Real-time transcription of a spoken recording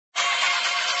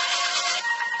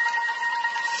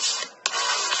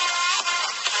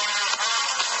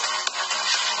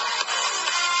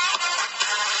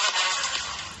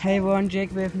Hey everyone,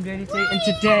 Jacob here from J.D.T, and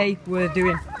today we're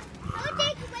doing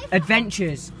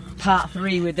Adventures Part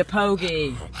 3 with the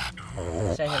Pogie.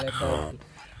 Say hello, Pogie.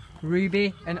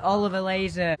 Ruby and Oliver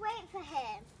Laser. Wait for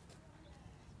him.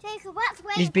 Jacob, let's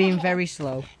wait. He's being very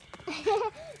slow.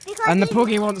 And the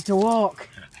Pogie wants to walk.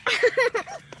 Don't go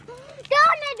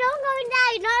in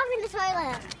there. You're not in the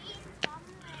toilet.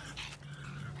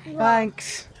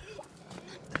 Thanks.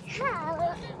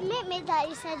 Admit me that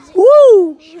you said.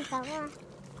 Woo!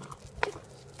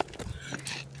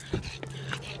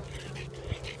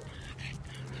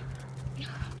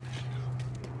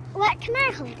 What? Can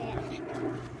I hold it?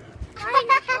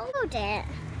 Hold it.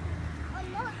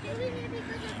 I'm not doing it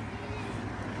because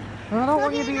of I don't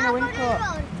want you being a wind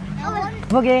caught.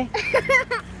 Pogie.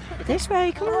 This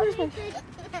way, come on this way. Do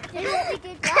what we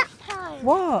did last time.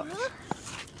 What?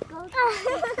 Go to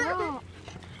the shop.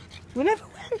 We never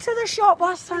went to the shop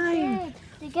last time.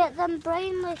 To get them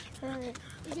brainless food.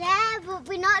 Yeah, but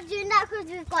we're not doing that because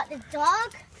we've got the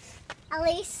dog. At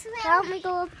least can't we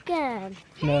go again?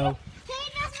 No.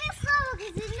 Hey, that's me slow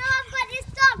because you know I've got this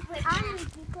dog with me.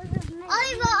 Because of me.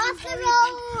 Oliver, off the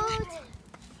road.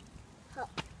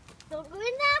 Don't go in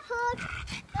that hood.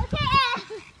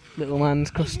 Okay. Little man's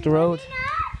crossed the road.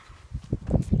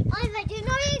 Oliver, do you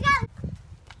know you got...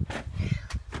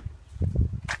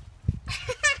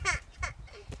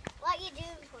 What are you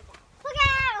doing for that? Look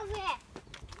out over here.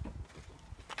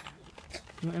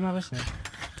 What am I listening?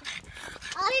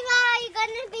 Oliver, you're going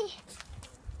to be...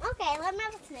 Okay, let me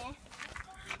have a sniff.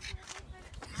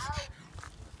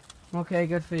 Okay,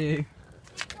 good for you.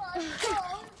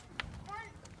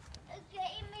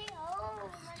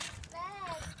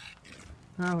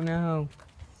 Oh no.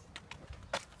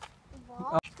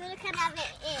 What? So we can have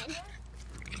it in.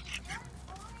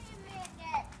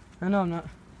 I know I'm not.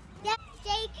 Yeah,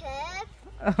 Jacob.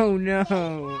 Oh no.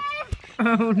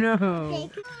 Oh no.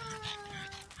 Jacob.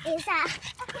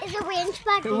 Is a wind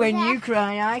bug. When you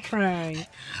cry, I cry. No,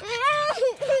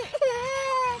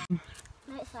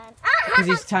 it's fine. Because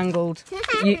he's tangled.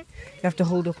 You have to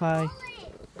hold up high.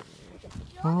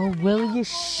 Oh, will you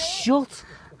shut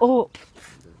up?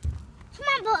 Come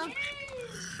on, Bob.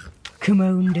 Come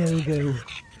on, Dogo.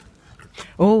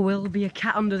 Oh, will there be a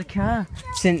cat under the car?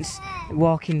 Since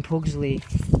walking Pugsley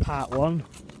Part 1.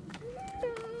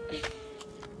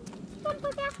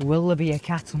 Will there be a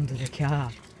cat under the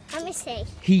car? Let me see.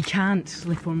 He can't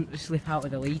slip out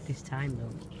of the lead this time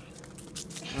though.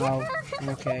 Oh,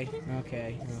 okay. We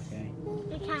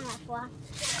can have one.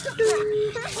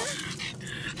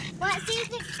 What, see if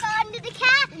it's got under the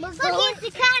car? Look, here's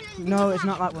the car under No, the it's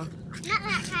not that one. Not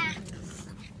that car.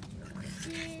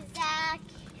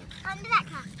 Under that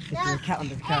car. There's a cat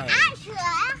under the car. Actually,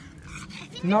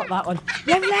 Not that one.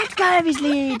 You've let go of his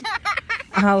lead.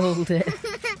 I'll hold it.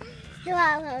 do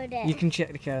I hold it? You can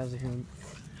check the cars if you want.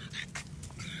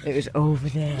 It was over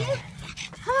there.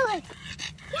 Hold it.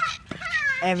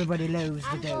 Everybody loves the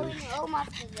I'm dog. going home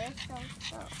after this.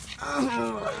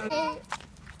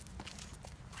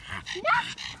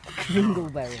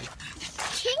 Kringleberry.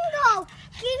 Kingo!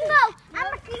 Kingo!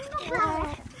 I'm a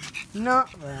Kingleberry.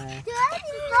 Not there. Do I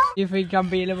know? You think I'm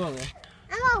being a bully?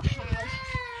 I'm okay.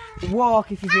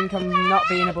 Walk if you think I'm not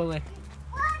being a bully.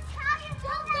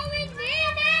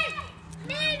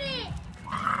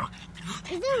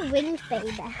 Is there a wind baby?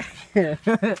 Yeah.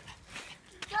 But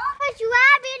you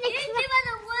are being a These are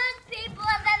the worst people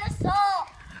I've ever saw.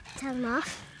 Turn them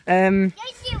off. Yes,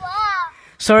 you are.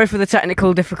 Sorry for the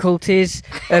technical difficulties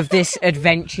of this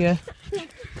adventure.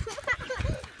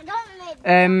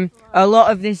 A lot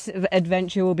of this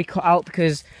adventure will be cut out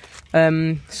because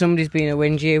somebody's been a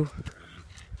wind your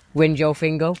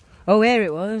fingo. Oh, here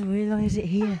it was. Where is it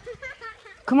here?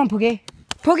 Come on, Puggy.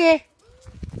 Puggy!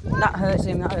 That hurts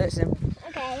him, that hurts him.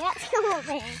 Okay, let's come up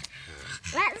here.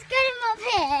 Let's get him up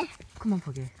here. Come on,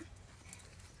 Puggy.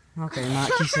 Okay, Mark,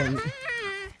 you sent. Is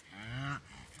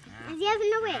he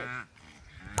having a win?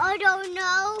 I don't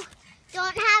know.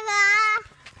 Don't have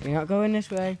You're not going this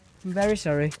way. I'm very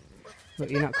sorry. But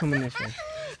you're not coming this way.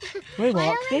 We Why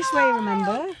walk don't we this go- way,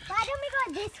 remember? Why don't we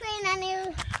go this way and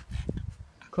then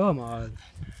Come on.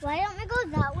 Why don't we go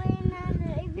that way and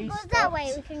then if we He go stopped. that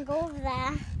way we can go over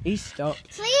there. He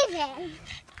stopped. Leave him.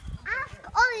 Ask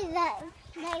Ollie that.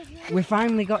 Maybe. We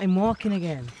finally got him walking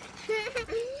again.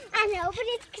 I know, but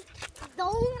it's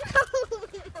don't.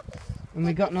 And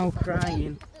we got no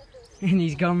crying. And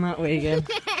he's gone that way again.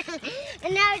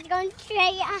 And now it's going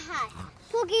straight ahead.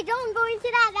 Puggy, don't go into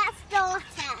that. That's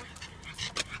daughter.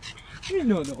 He's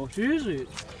not naughty, is it?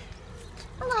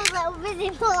 Hello, little busy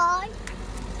boy.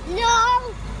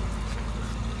 No.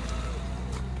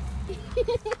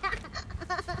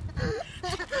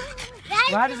 That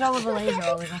Why does Oliver Laser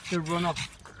always have to run off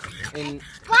in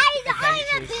Why is Oliver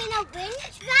adventures? being a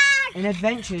winch bag? In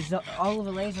adventures,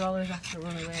 Oliver Laser always has to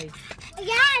run away.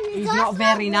 Yeah, and He's not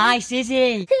very nice, is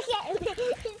he?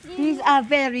 He's a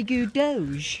very good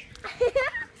doge.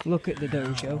 Look at the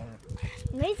dojo.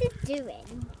 What is it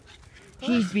doing?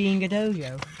 He's being a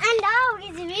dojo. And oh,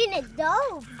 he's being a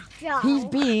dojo. He's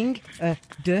being a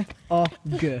dog.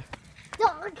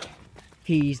 Dog.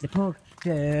 He's the pug.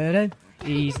 Dun-dun.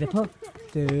 He's the pug.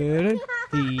 Dun-dun.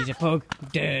 He's a pug.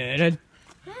 Dun-dun.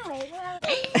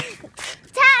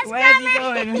 Where's he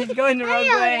going? He's going the wrong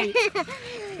way.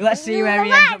 Let's see where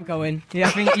he ends up going. Yeah,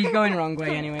 I think he's going the wrong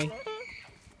way anyway.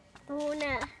 Oh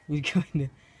no. He's going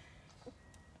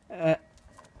to...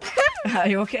 are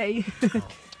you okay?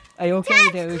 Are you okay,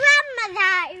 Tell dude? Grandma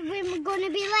that we're going to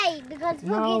be late because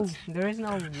No, there is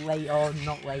no late or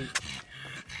not late.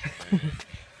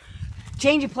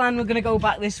 Change of plan, we're going to go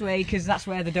back this way because that's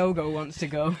where the dogo wants to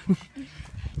go.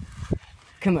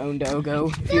 Come on, dogo.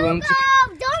 If you want to...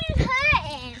 Don't hurt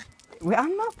him.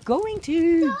 I'm not going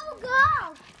to. Don't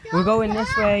go. We're going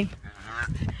this way.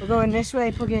 We're going this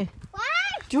way, Puggy. What?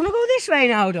 Do you want to go this way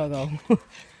now, doggo?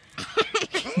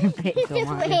 It's a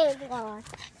weird one.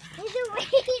 It's a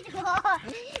weird one.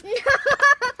 No.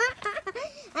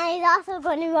 And he's also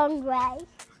going the wrong way.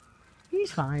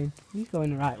 He's fine. He's going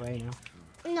the right way now.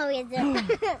 No, he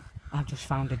isn't. I've just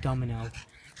found a domino.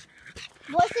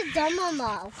 What's a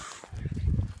domino?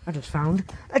 I just found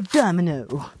a domino.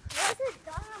 What's a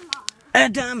domino? A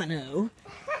domino?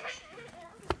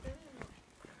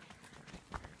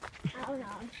 I don't know.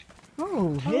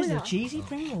 Oh, here's no. the cheesy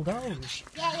Pringle Doge.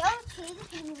 Yeah, you're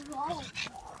cheating the wrong.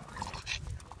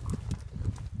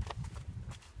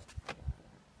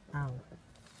 Ow.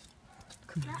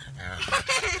 Come on.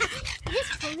 Is this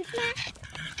food snack?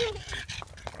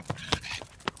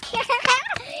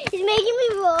 He's making me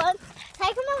run.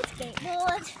 Take him on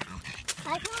skateboard.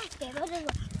 Take him on skateboard as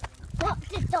well. What?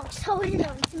 The dog's holding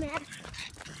on to me.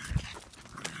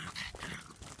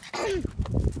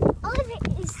 Oliver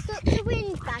is such a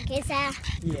whinge bag, is there?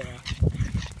 Yeah.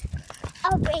 A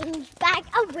whinge bag,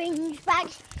 a whinge bag.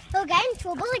 He'll get in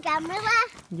trouble again, will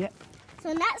he? Yep.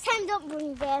 So next time, don't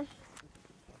bring him.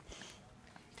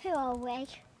 Poo away.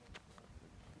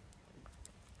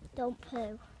 Don't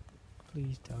poo.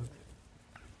 Please, dog.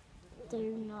 Do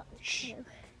not Shh. poo.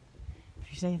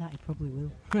 If you say that, he probably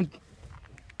will. Come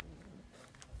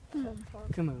on, Paul.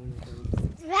 Come on, dog.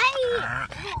 Right.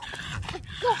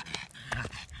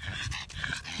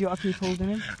 Do you want to keep holding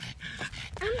him?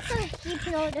 I'm sorry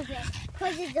keeping hold of it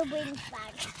because it's a winch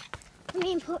bag. I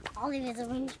mean, put Oliver's a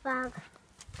winch bag.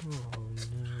 Oh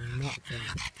no, not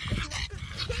that.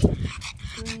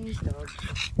 Please, dog.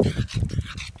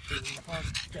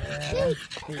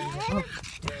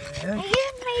 Are you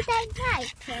afraid that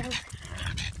tight, too?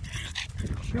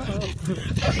 Shut up.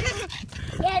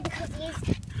 Yeah, because he's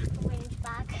a winch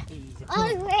bag. He's a pug.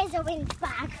 Oliver is a winch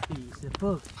bag. He's the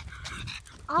pug.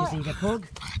 Oh. Is he the pug?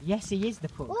 Yes, he is the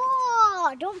pug.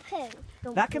 Oh, don't poo.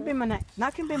 Don't That poo. can be my next.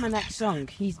 That can be my next song.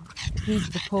 He's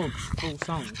the pug's full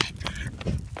song.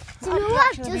 Do you know That'd what?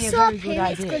 actually be Just a saw very poo. good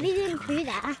It's idea. good he didn't poo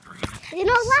there. You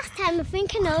know, last time I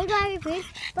think I know where he pooed,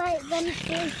 but then he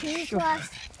pooed was.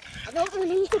 I don't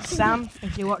really need to poo. Sam,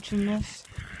 if you're watching this,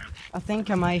 I think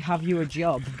I might have you a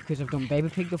job because I've done Baby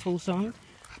Pig the full song,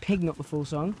 Pig not the full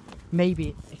song.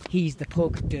 Maybe He's the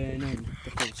Pug Durnin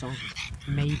the full song.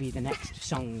 Maybe the next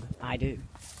song I do.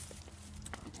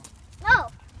 No.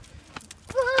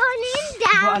 Running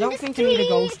down But I don't the think I need a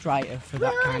street. ghostwriter for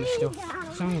that kind of Running stuff. down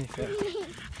It's only for the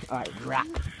alright, rap.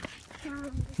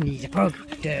 street. He's a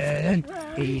pug. Dun.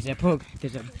 He's a pug.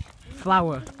 There's a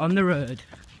flower on the road.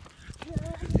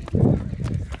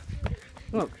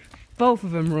 Look, both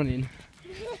of them running.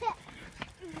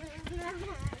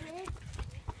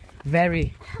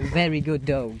 Very, very good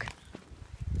dog.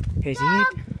 Is he it?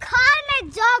 Calm my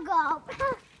dog up.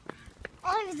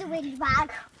 Oliver's a winch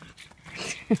bag.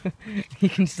 You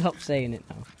can stop saying it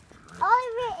now.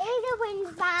 Oliver is a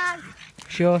winch bag.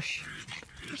 Shush.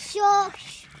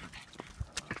 Shush.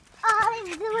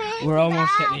 Oliver's a winch We're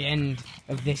almost bag. at the end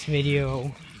of this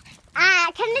video.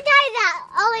 Can I tell you that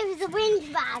Oliver's a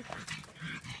winch bag?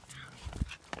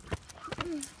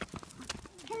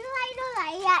 Can I know that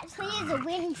he actually is a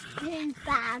winch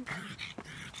bag?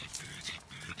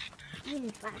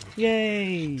 Winch bag.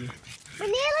 Yay! We're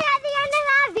nearly at the end of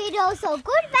our video, so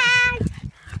goodbye.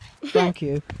 Thank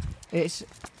you. It's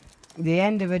the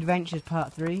end of Adventures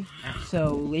Part 3.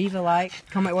 So leave a like,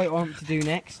 comment what you want to do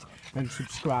next, and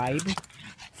subscribe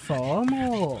for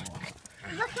more.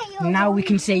 Look at your Now we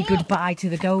can say winch. goodbye to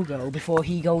the dogo before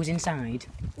he goes inside.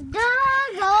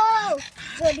 Dogo.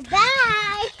 Goodbye.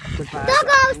 park.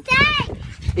 Doggo, stay!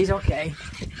 He's okay.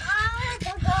 Ah,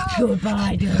 Doggo.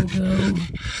 Goodbye, Doggo.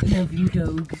 Love you,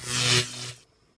 dog.